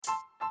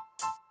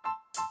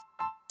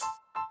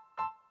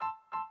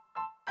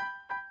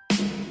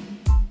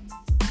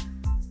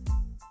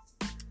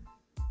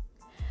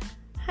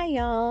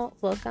y'all.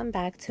 Welcome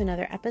back to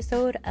another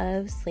episode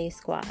of Slay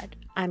Squad.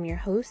 I'm your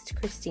host,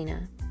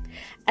 Christina.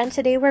 And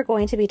today we're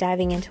going to be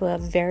diving into a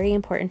very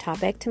important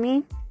topic to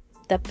me,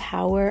 the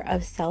power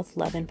of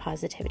self-love and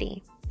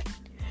positivity.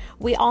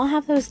 We all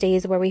have those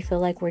days where we feel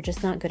like we're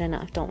just not good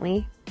enough, don't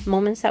we?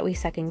 Moments that we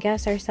second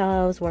guess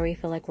ourselves, where we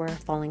feel like we're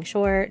falling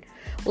short.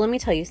 Well, let me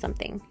tell you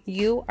something.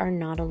 You are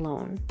not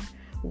alone.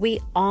 We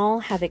all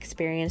have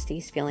experienced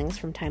these feelings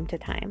from time to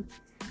time.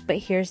 But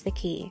here's the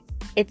key.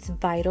 It's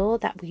vital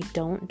that we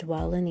don't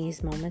dwell in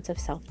these moments of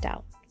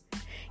self-doubt.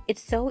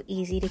 It's so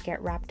easy to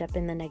get wrapped up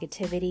in the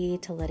negativity,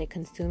 to let it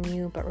consume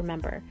you. But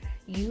remember,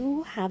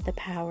 you have the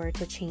power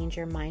to change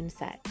your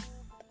mindset.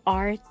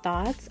 Our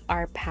thoughts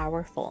are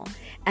powerful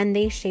and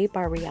they shape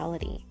our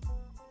reality.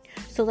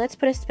 So let's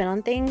put a spin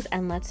on things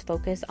and let's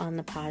focus on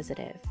the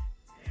positive.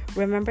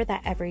 Remember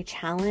that every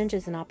challenge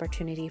is an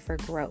opportunity for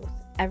growth.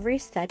 Every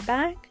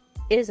setback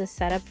is a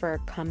setup for a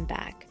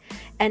comeback.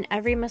 And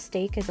every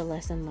mistake is a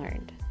lesson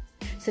learned.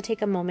 So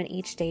take a moment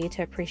each day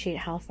to appreciate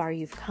how far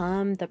you've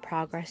come, the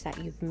progress that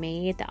you've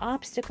made, the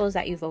obstacles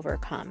that you've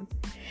overcome,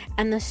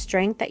 and the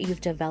strength that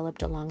you've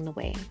developed along the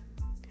way.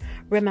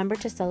 Remember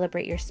to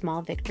celebrate your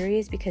small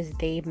victories because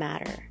they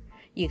matter.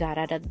 You got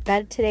out of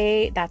bed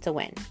today, that's a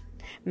win.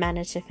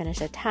 Managed to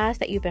finish a task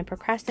that you've been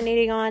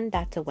procrastinating on,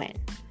 that's a win.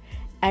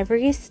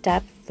 Every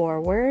step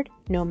forward,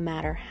 no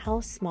matter how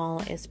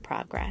small, is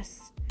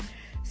progress.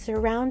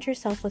 Surround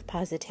yourself with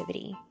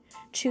positivity.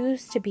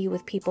 Choose to be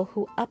with people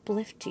who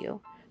uplift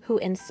you, who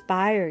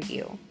inspire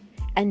you,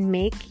 and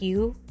make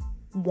you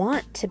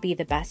want to be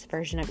the best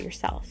version of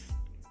yourself.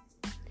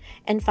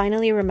 And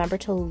finally, remember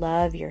to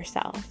love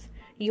yourself.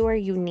 You are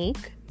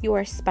unique, you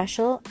are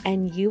special,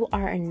 and you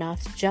are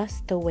enough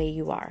just the way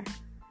you are.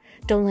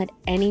 Don't let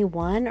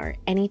anyone or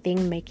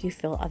anything make you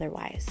feel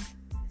otherwise.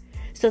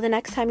 So the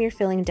next time you're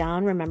feeling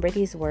down, remember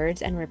these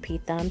words and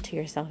repeat them to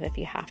yourself if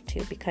you have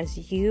to,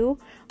 because you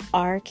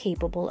are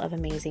capable of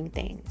amazing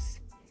things.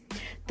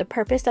 The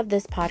purpose of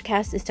this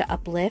podcast is to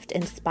uplift,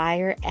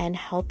 inspire, and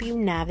help you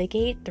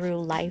navigate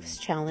through life's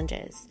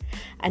challenges.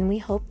 And we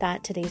hope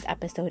that today's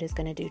episode is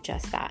going to do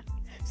just that.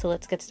 So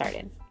let's get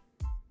started.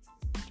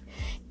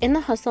 In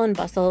the hustle and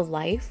bustle of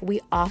life, we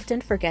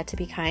often forget to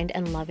be kind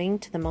and loving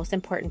to the most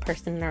important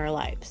person in our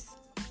lives,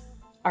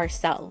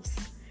 ourselves.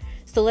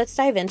 So let's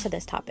dive into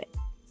this topic.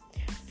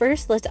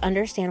 First, let's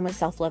understand what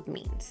self-love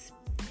means.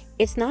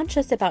 It's not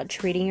just about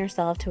treating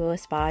yourself to a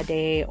spa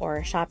day or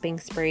a shopping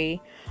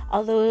spree,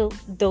 although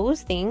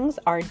those things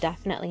are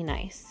definitely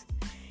nice.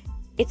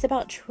 It's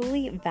about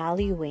truly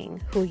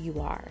valuing who you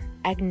are,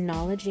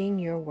 acknowledging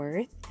your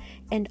worth,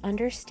 and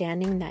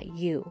understanding that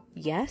you,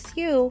 yes,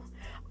 you,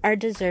 are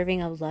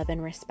deserving of love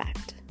and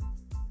respect.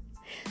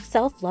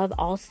 Self-love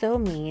also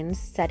means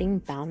setting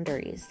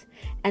boundaries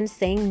and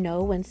saying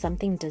no when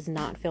something does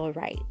not feel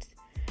right.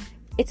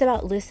 It's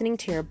about listening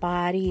to your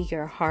body,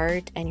 your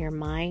heart, and your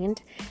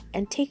mind,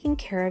 and taking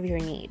care of your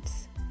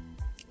needs.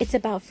 It's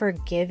about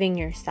forgiving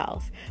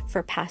yourself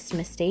for past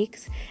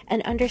mistakes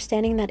and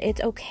understanding that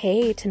it's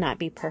okay to not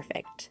be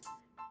perfect.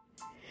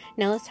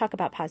 Now let's talk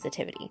about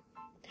positivity.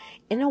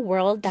 In a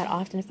world that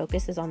often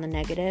focuses on the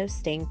negative,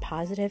 staying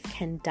positive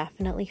can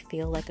definitely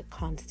feel like a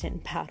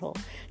constant battle.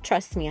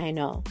 Trust me, I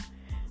know.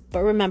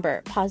 But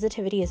remember,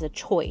 positivity is a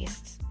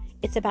choice.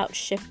 It's about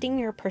shifting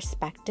your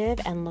perspective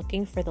and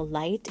looking for the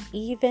light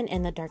even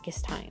in the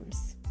darkest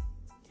times.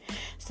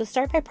 So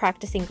start by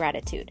practicing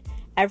gratitude.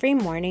 Every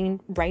morning,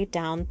 write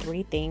down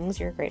 3 things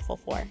you're grateful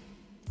for.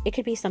 It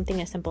could be something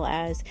as simple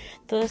as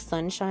the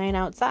sunshine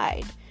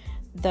outside,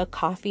 the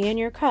coffee in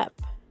your cup.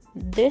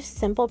 This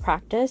simple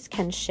practice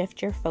can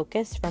shift your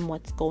focus from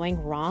what's going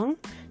wrong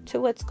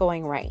to what's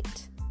going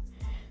right.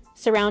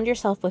 Surround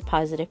yourself with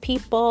positive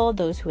people,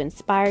 those who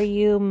inspire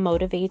you,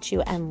 motivate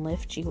you, and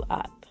lift you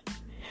up.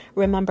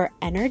 Remember,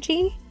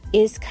 energy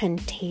is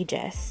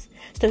contagious,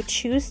 so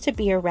choose to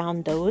be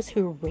around those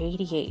who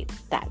radiate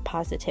that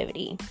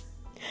positivity.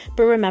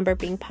 But remember,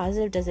 being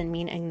positive doesn't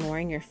mean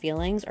ignoring your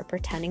feelings or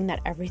pretending that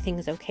everything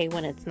is okay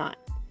when it's not.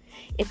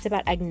 It's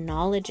about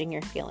acknowledging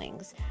your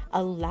feelings,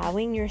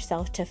 allowing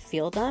yourself to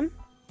feel them,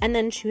 and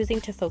then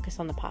choosing to focus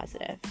on the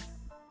positive.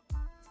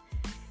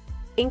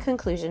 In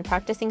conclusion,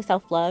 practicing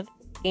self-love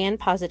and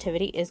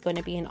positivity is going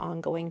to be an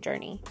ongoing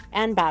journey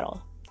and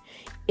battle.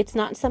 It's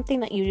not something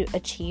that you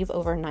achieve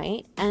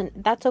overnight, and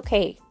that's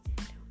okay.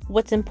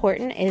 What's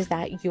important is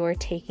that you're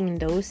taking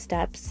those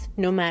steps,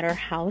 no matter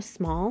how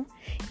small,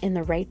 in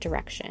the right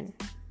direction.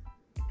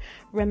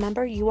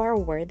 Remember, you are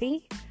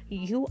worthy,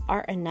 you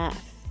are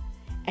enough,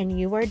 and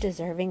you are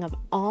deserving of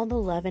all the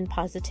love and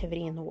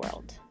positivity in the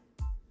world.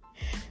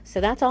 So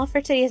that's all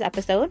for today's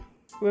episode.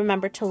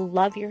 Remember to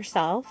love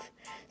yourself,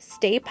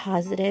 stay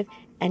positive,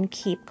 and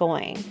keep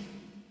going.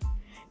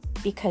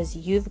 Because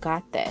you've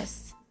got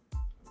this.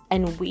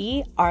 And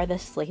we are the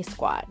Slay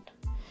Squad.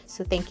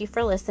 So thank you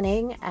for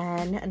listening.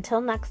 And until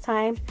next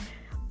time,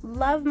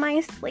 love my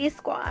Slay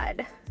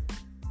Squad.